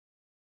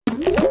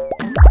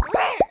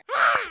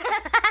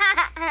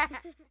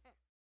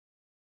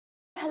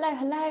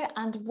Hello,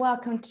 and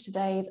welcome to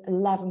today's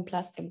 11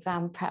 plus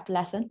exam prep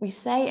lesson. We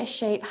say a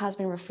shape has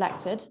been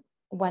reflected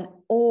when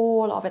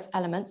all of its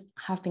elements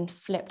have been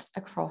flipped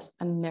across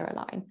a mirror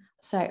line.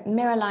 So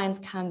mirror lines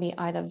can be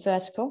either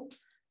vertical,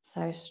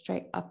 so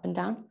straight up and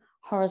down,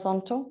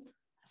 horizontal,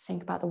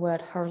 think about the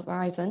word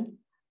horizon,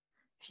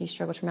 if you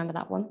struggle to remember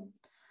that one,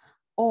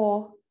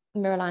 or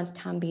mirror lines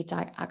can be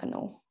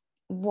diagonal.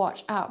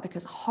 Watch out,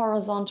 because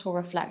horizontal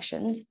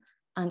reflections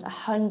and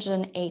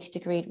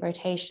 180-degree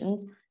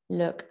rotations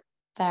look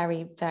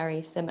very,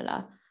 very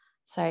similar.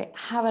 So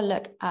have a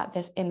look at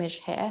this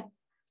image here.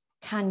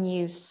 Can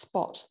you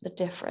spot the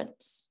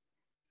difference?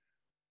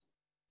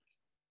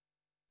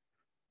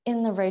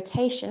 In the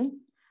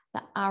rotation,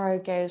 the arrow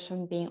goes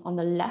from being on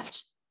the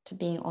left to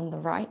being on the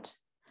right,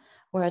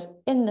 whereas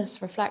in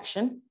this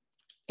reflection,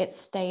 it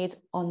stays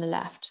on the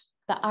left.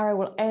 The arrow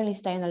will only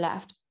stay on the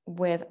left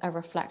with a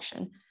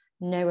reflection.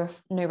 No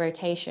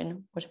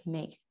rotation would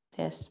make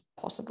this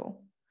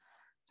possible.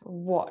 So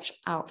watch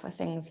out for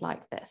things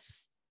like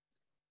this.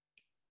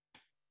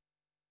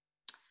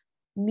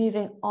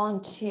 Moving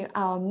on to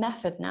our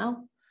method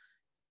now.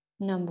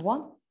 Number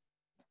one,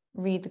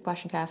 read the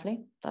question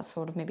carefully. That's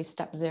sort of maybe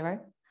step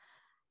 0.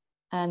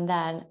 And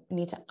then we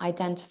need to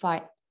identify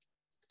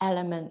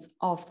elements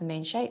of the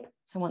main shape.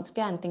 So once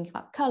again, think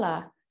about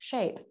color,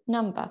 shape,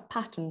 number,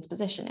 patterns,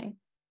 positioning.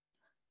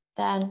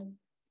 Then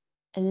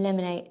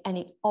eliminate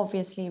any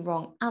obviously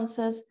wrong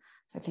answers.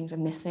 So things are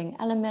missing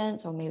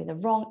elements or maybe the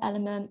wrong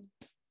element.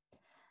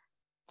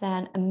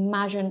 Then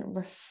imagine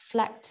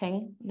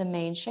reflecting the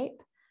main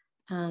shape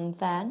and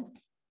then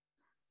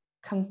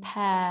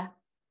compare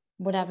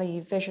whatever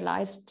you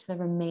visualized to the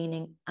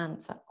remaining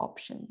answer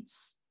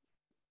options.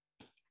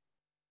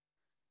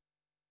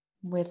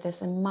 With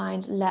this in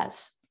mind,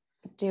 let's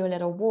do a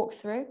little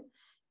walkthrough.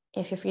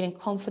 If you're feeling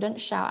confident,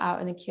 shout out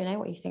in the Q&A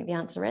what you think the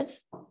answer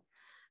is.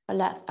 But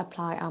let's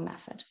apply our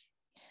method.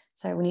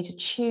 So we need to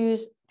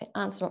choose the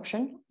answer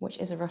option, which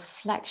is a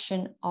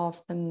reflection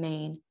of the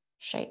main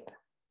shape.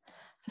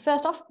 So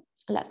first off,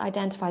 let's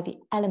identify the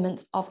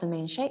elements of the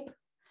main shape.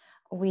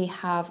 We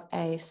have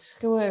a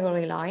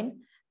squiggly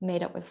line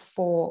made up with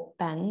 4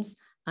 bends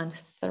and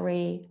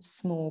 3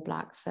 small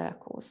black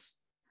circles.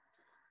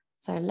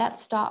 So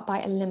let's start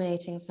by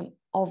eliminating some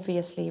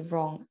obviously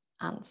wrong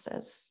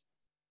answers.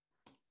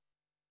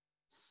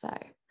 So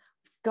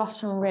we've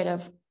gotten rid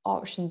of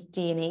options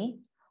D and E.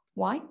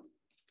 Why?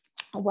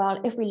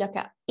 Well, if we look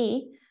at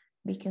E,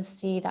 we can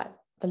see that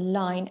the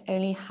line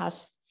only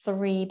has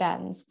 3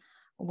 bends,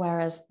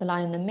 whereas the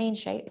line in the main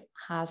shape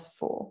has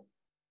 4.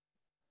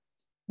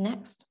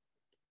 Next,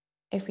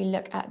 if we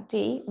look at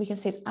D, we can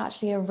see it's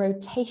actually a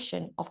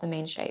rotation of the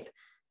main shape.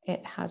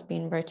 It has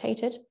been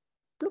rotated,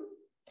 bloop,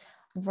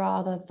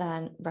 rather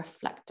than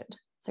reflected.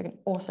 So we can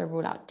also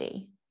rule out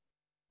D.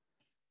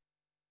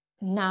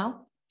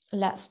 Now,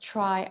 let's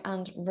try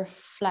and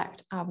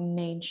reflect our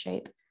main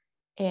shape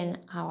in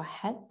our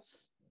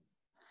heads.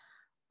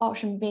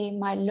 Option B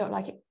might look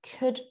like it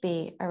could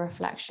be a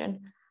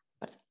reflection,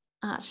 but it's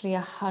actually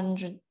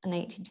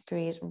 180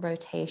 degrees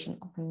rotation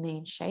of the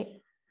main shape.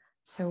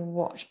 So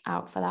watch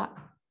out for that.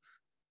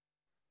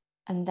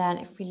 And then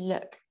if we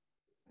look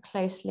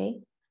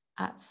closely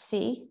at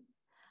C,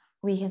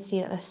 we can see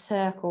that the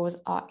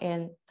circles are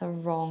in the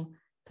wrong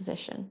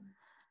position.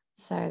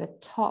 So the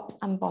top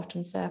and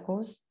bottom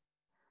circles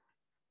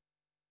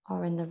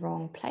are in the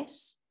wrong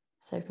place.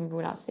 So we can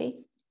rule out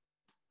C.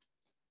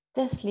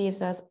 This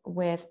leaves us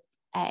with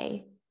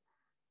A.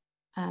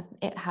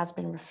 It has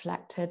been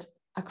reflected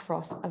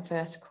across a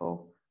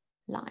vertical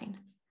line.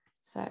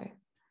 So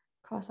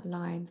across a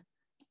line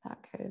that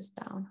goes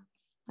down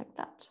like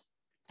that,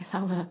 if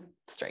that were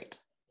straight.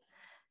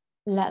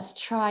 Let's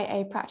try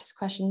a practice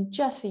question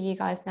just for you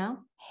guys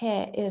now.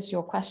 Here is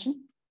your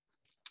question.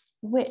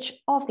 Which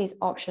of these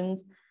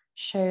options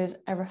shows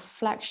a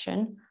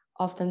reflection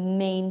of the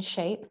main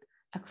shape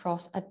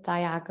across a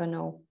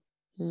diagonal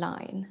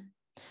line?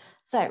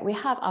 So we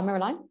have our mirror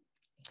line.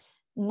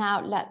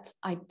 Now let's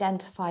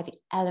identify the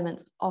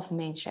elements of the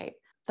main shape.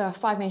 There are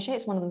 5 main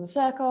shapes. One of them is a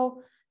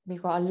circle.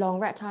 We've got a long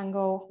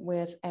rectangle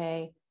with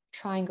a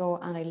triangle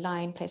and a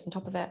line placed on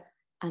top of it,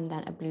 and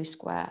then a blue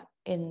square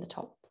in the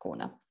top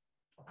corner.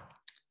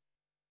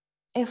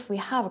 If we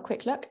have a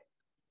quick look,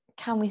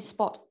 can we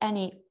spot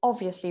any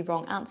obviously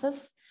wrong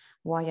answers?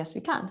 Why, yes,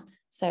 we can.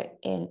 So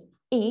in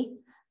E,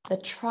 the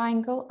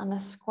triangle and the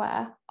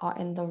square are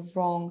in the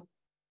wrong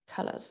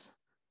colors.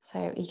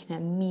 So you can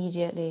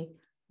immediately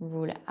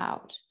rule it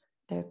out.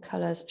 The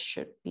colors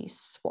should be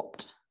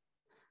swapped.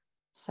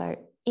 So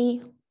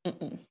E,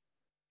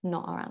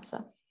 not our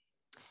answer.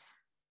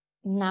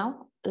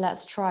 Now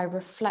let's try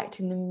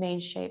reflecting the main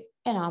shape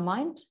in our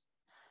mind.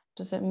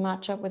 Does it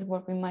match up with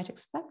what we might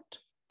expect?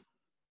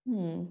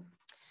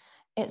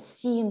 It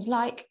seems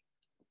like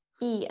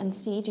E and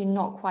C do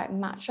not quite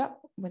match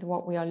up with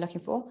what we are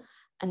looking for.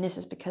 And this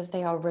is because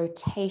they are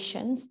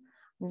rotations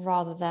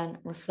rather than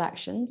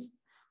reflections.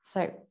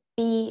 So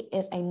B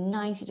is a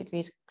 90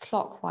 degrees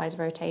clockwise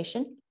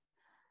rotation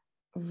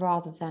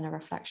rather than a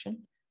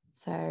reflection.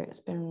 So it's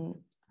been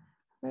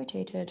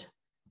rotated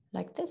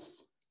like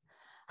this,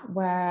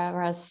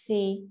 whereas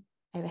C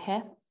over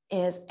here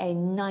is a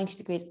 90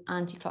 degrees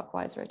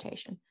anti-clockwise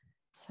rotation.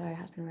 So it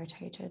has been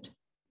rotated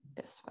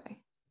this way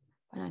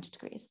by 90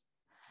 degrees.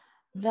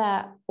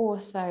 They're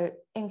also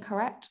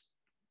incorrect,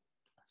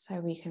 so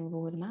we can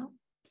rule them out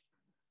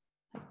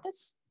like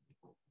this.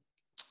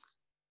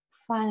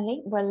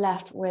 Finally, we're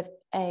left with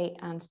A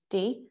and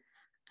D.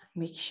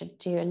 We should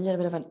do a little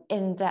bit of an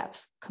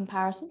in-depth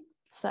comparison.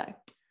 So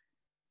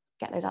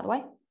get those out of the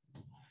way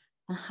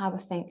and have a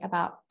think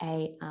about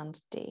A and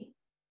D.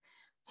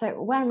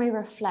 So when we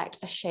reflect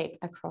a shape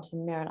across a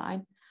mirror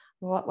line,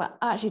 what we're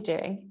actually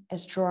doing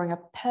is drawing a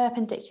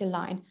perpendicular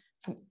line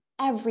from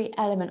every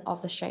element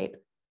of the shape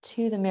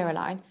to the mirror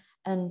line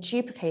and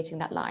duplicating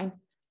that line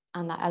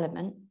and that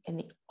element in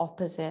the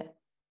opposite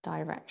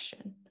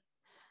direction.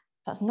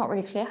 If that's not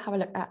really clear, have a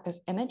look at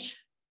this image.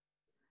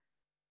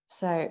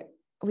 So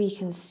we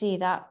can see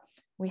that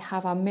we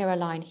have our mirror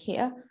line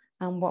here,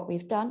 and what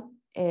we've done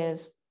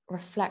is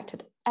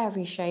reflected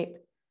every shape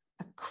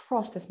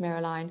across this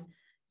mirror line,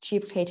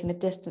 duplicating the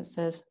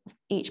distances of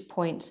each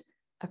point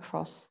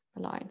across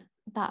the line.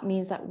 That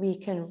means that we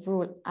can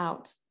rule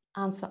out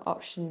answer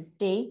option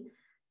D,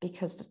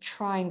 because the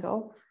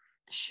triangle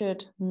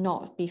should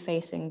not be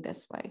facing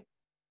this way. It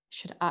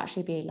should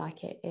actually be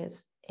like it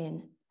is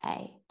in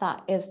A.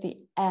 That is the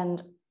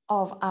end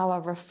of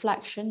our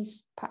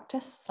reflections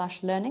practice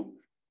 / learning.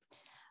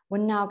 We're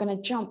now going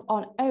to jump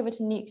on over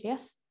to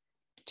Nucleus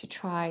to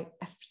try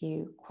a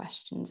few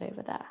questions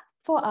over there.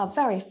 For our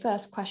very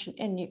first question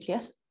in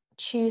Nucleus,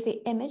 choose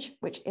the image,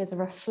 which is a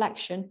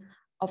reflection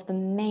of the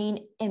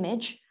main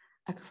image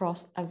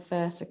across a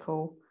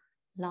vertical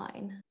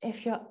line.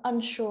 If you're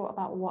unsure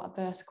about what a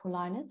vertical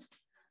line is,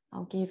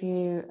 I'll give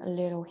you a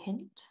little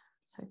hint.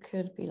 So it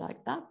could be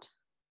like that,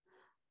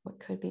 or it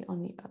could be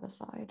on the other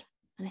side.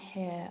 And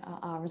here are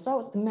our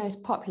results. The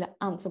most popular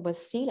answer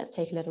was C. Let's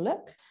take a little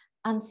look.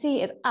 And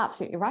C is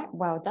absolutely right.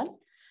 Well done.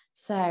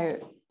 So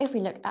if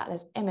we look at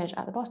this image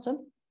at the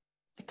bottom,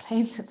 it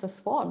claims it's a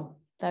swan.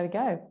 There we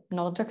go.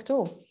 Not a duck at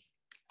all.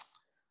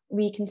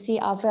 We can see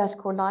our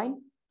vertical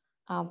line,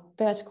 our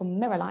vertical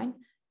mirror line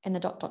in the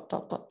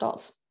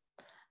dots.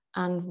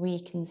 And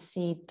we can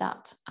see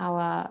that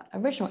our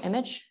original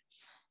image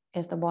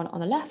is the one on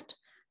the left.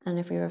 And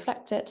if we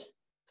reflect it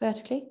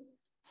vertically,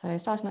 so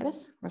starting like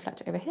this,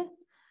 reflect it over here,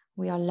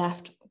 we are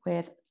left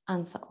with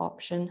answer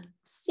option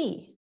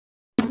C.